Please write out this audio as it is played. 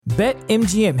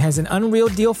BetMGM has an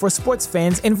unreal deal for sports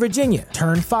fans in Virginia.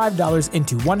 Turn $5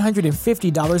 into $150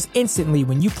 instantly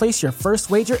when you place your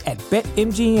first wager at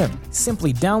BetMGM.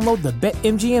 Simply download the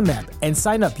BetMGM app and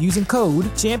sign up using code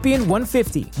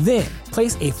Champion150. Then,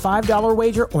 place a $5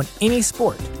 wager on any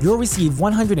sport. You'll receive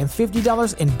 $150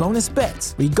 in bonus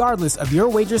bets, regardless of your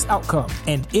wager's outcome.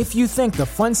 And if you think the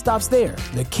fun stops there,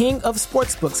 the King of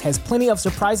Sportsbooks has plenty of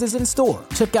surprises in store.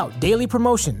 Check out daily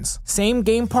promotions,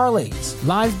 same-game parlays,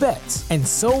 live bets, and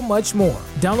so much more.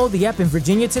 Download the app in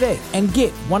Virginia today and get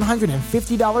 $150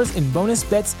 in bonus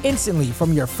bets instantly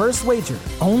from your first wager.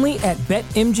 Only at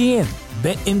BetMGM.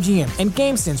 BetMGM and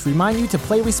GameSense remind you to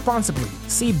play responsibly.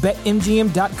 See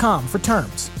BetMGM.com for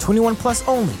terms. 21 plus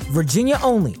only. Virginia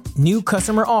only. New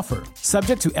customer offer.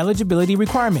 Subject to eligibility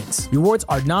requirements. Rewards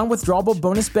are non-withdrawable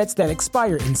bonus bets that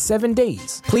expire in 7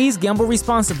 days. Please gamble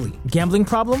responsibly. Gambling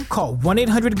problem? Call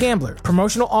 1-800-GAMBLER.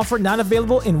 Promotional offer not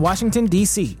available in Washington,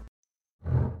 D.C.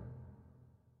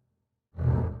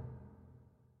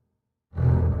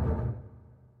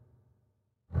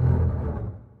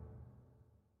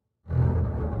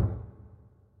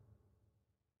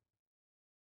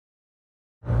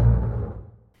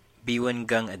 B1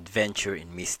 Gang Adventure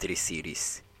in Mystery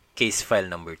Series, Case File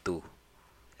Number 2,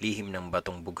 Lihim ng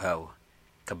Batong Bughaw,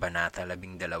 Kabanata 12,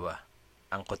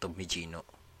 Ang Kutob ni Gino.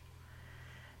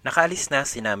 Nakaalis na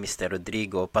sina Mr.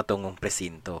 Rodrigo patungong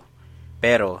presinto,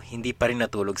 pero hindi pa rin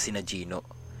natulog sina Gino.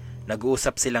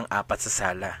 Nag-uusap silang apat sa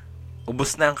sala.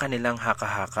 Ubos na ang kanilang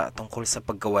haka-haka tungkol sa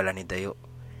pagkawala ni Dayo.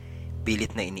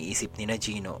 Pilit na iniisip ni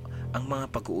Gino ang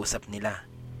mga pag-uusap nila.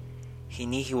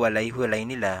 Hinihiwalay-hiwalay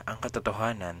nila ang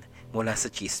katotohanan mula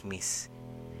sa chismis.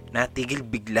 Natigil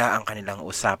bigla ang kanilang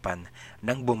usapan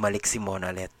nang bumalik si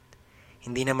Monalet.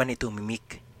 Hindi naman ito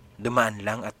mimik. Dumaan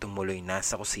lang at tumuloy na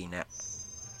sa kusina.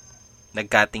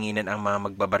 Nagkatinginan ang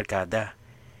mga magbabarkada.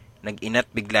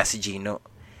 Nag-inat bigla si Gino.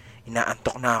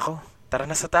 Inaantok na ako. Tara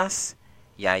na sa taas.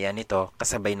 Yaya nito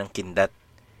kasabay ng kindat.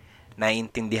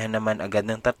 Naiintindihan naman agad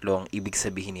ng tatlo ang ibig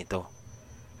sabihin nito.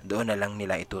 Doon na lang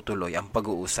nila itutuloy ang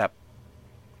pag-uusap.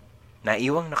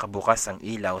 Naiwang nakabukas ang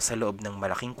ilaw sa loob ng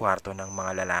malaking kwarto ng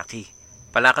mga lalaki.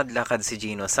 Palakad-lakad si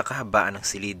Gino sa kahabaan ng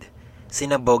silid.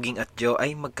 Sina Boging at Joe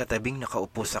ay magkatabing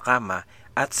nakaupo sa kama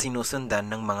at sinusundan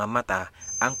ng mga mata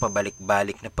ang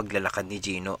pabalik-balik na paglalakad ni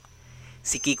Gino.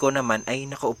 Si Kiko naman ay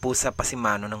nakaupo sa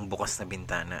pasimano ng bukas na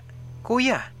bintana.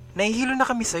 "Kuya, nahihilo na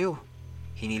kami sayo."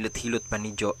 Hinilot-hilot pa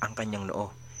ni Joe ang kanyang noo.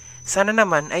 "Sana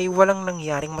naman ay walang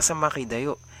nangyaring masama kay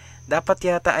Dayo. Dapat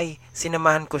yata ay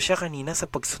sinamahan ko siya kanina sa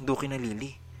pagsundo kina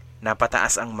Lily."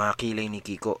 Napataas ang mga kilay ni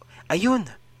Kiko. "Ayun!"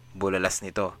 Bulalas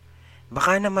nito.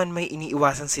 "Baka naman may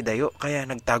iniiwasan si Dayo kaya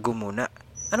nagtago muna."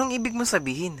 "Anong ibig mo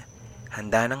sabihin?"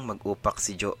 Handa nang mag-upak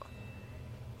si Joe.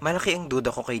 "Malaki ang duda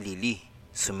ko kay Lily."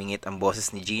 Sumingit ang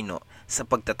boses ni Gino sa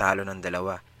pagtatalo ng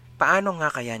dalawa. "Paano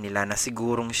nga kaya nila na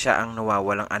sigurong siya ang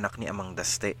nawawalang anak ni Amang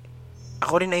Daste?"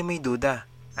 "Ako rin ay may duda,"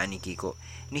 ani Kiko,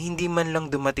 "ni hindi man lang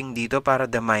dumating dito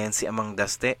para damayan si Amang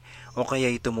Daste o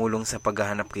kaya'y tumulong sa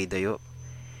paghahanap kay Dayo."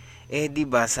 Di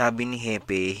ba sabi ni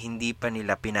Hepe hindi pa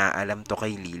nila pinaalam to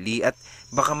kay Lily at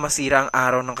baka masira ang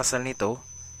araw ng kasal nito?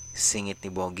 Singit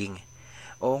ni Boging.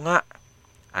 "Oo nga,"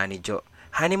 ani Jo.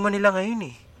 "Honeymoon nila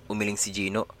ngayon eh." Umiling si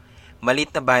Gino.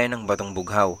 Malit na bayan ng Batong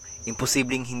Bughaw.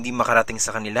 Imposibleng hindi makarating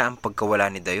sa kanila ang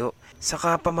pagkawala ni Dayo.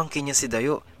 Saka pamangkin niya si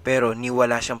Dayo pero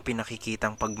niwala siyang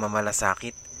pinakikitang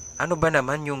pagmamalasakit. Ano ba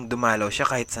naman yung dumalaw siya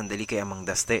kahit sandali kay Amang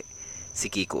Daste? Si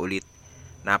Kiko ulit.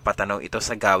 Napatanaw ito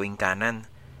sa gawing kanan.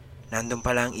 Nandun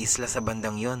pala ang isla sa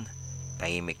bandang yon.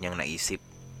 Tahimik niyang naisip.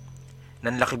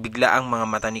 Nanlaki bigla ang mga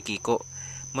mata ni Kiko.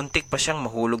 Muntik pa siyang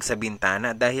mahulog sa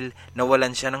bintana dahil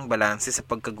nawalan siya ng balanse sa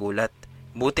pagkagulat.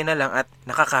 Buti na lang at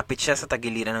nakakapit siya sa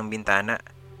tagiliran ng bintana.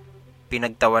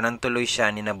 Pinagtawanan tuloy siya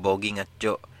ni na Boging at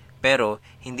Joe, pero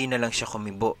hindi na lang siya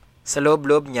kumibo. Sa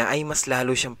loob-loob niya ay mas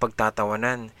lalo siyang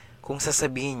pagtatawanan kung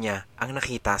sasabihin niya ang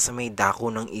nakita sa may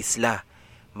dako ng isla.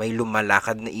 May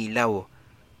lumalakad na ilaw.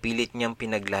 Pilit niyang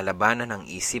pinaglalabanan ang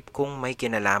isip kung may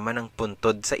kinalaman ng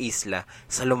puntod sa isla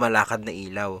sa lumalakad na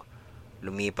ilaw.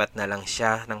 Lumipat na lang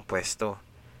siya ng pwesto.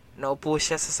 Naupo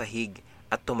siya sa sahig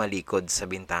at tumalikod sa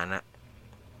bintana.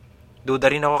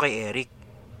 "Duda rin ako kay Eric,"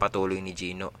 patuloy ni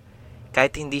Gino.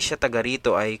 "Kahit hindi siya taga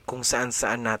rito ay kung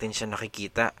saan-saan natin siya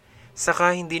nakikita.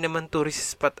 Saka hindi naman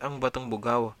tourist spot ang Batong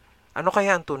Bughaw. Ano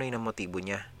kaya ang tunay na motibo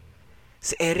niya?"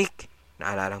 "Si Eric,"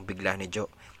 naalalang bigla ni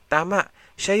Joe. "Tama,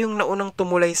 siya yung naunang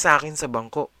tumulay sa akin sa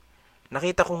bangko.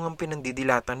 Nakita ko ngang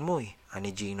pinandidilatan mo eh,"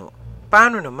 ani Gino.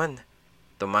 "Paano naman?"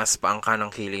 Tumaas pa ang kanang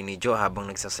kilay ni Joe habang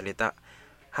nagsasalita.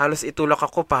 "Halos itulak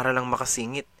ako para lang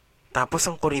makasingit. Tapos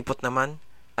ang kuripot naman.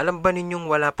 Alam ba ninyong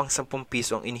wala pang 10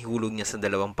 piso ang inihulog niya sa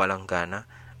 2 palanggana?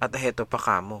 At heto pa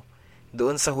kamo,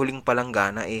 doon sa huling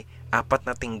palanggana 4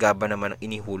 na tingga ba naman ang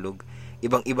inihulog.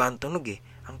 Ibang-iba ang tunog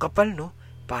Ang kapal no,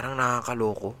 parang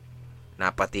nakakaloko.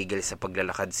 Napatigil sa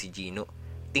paglalakad si Gino.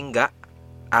 Tingga,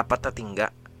 4 na tingga.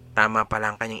 Tama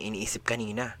pala ang kanyang iniisip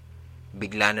kanina.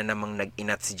 Bigla na namang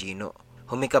nag-inat si Gino.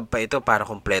 Humikab pa ito para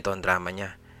kumpleto ang drama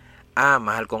niya.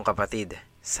 Mahal kong kapatid,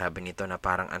 sabi nito na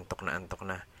parang antok na antok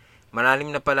na.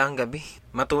 Malalim na pala ang gabi.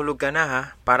 Matulog ka na ha,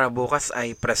 para bukas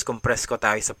ay presko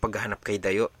tayo sa paghahanap kay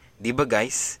Dayo. Di ba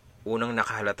guys? Unang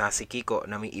nakahalata si Kiko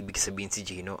na may ibig sabihin si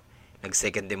Gino.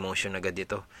 Nag-second emotion agad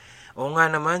ito. Oo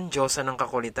nga naman, Diyosa ng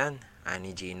kakulitan,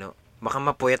 ani Gino. Baka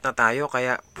mapuyat na tayo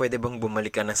kaya pwede bang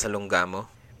bumalik ka na sa lungga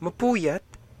mo? Mapuyat?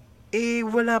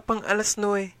 Wala pang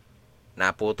 9:00.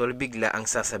 Naputol bigla ang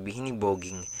sasabihin ni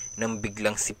Boging nang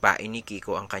biglang sipain ni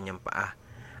Kiko ang kanyang paa.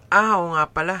 Oo nga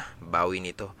pala, bawi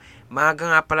nito.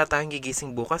 Maaga nga pala tayong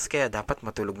gigising bukas kaya dapat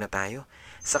matulog na tayo.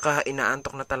 Saka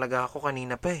inaantok na talaga ako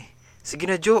kanina pa Sige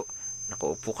na Jo,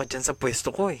 nakaupo ka dyan sa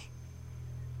pwesto ko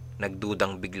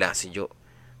Nagdudang bigla si Jo.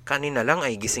 Kanina lang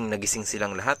ay gising na gising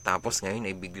silang lahat tapos ngayon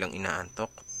ay biglang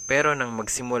inaantok. Pero nang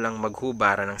magsimulang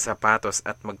maghubara ng sapatos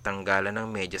at magtanggalan ng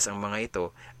medyas ang mga ito,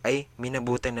 ay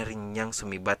minabuti na rin niyang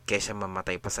sumibat kaysa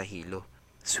mamatay pa sa hilo.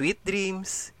 Sweet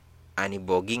dreams! Ani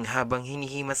Boging habang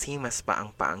hinihimas-himas pa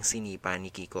ang paang sinipa ni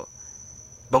Kiko.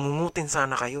 Bangungutin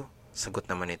sana kayo, sagot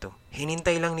naman ito.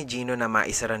 Hinintay lang ni Gino na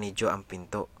maisara ni Jo ang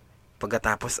pinto.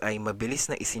 Pagkatapos ay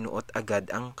mabilis na isinuot agad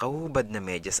ang kahubad na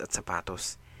medyas at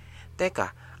sapatos.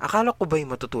 Teka, akala ko ba'y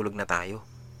matutulog na tayo?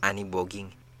 Ani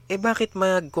Boging. Bakit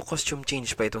magko-costume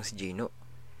change pa itong si Gino?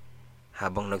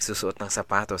 Habang nagsusuot ng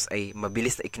sapatos ay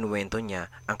mabilis na ikinuwento niya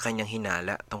ang kanyang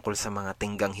hinala tungkol sa mga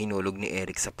tinggang hinulog ni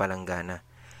Eric sa palanggana.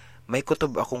 May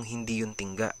kutob akong hindi yun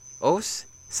tingga.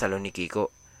 Os, salo ni Kiko.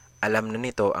 Alam na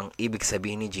nito ang ibig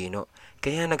sabihin ni Gino,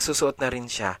 kaya nagsusuot na rin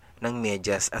siya ng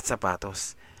medyas at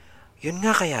sapatos. Yun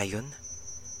nga kaya yun?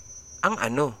 Ang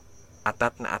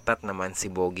atat na atat naman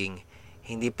si Boging.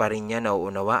 Hindi pa rin niya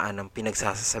nauunawaan ang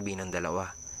pinagsasasabi ng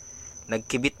dalawa.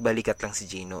 Nagkibit balikat lang si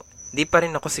Gino. Di pa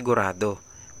rin ako sigurado,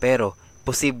 pero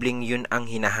posibleng yun ang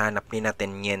hinahanap ni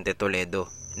Teniente Toledo.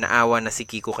 Naawa na si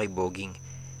Kiko kay Boging.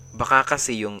 Baka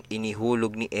kasi yung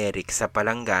inihulog ni Eric sa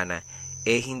palanggana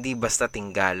hindi basta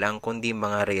tinggalang kundi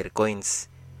mga rare coins.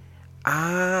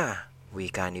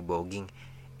 Wika ni Boging.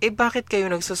 Bakit kayo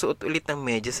nagsusuot ulit ng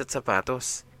medyas at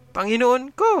sapatos? Panginoon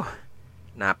ko!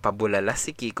 Napabulala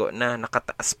si Kiko na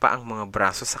nakataas pa ang mga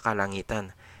braso sa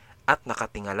kalangitan at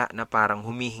nakatingala na parang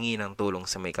humihingi ng tulong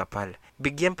sa may kapal.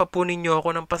 Bigyan pa po ninyo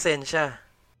ako ng pasensya,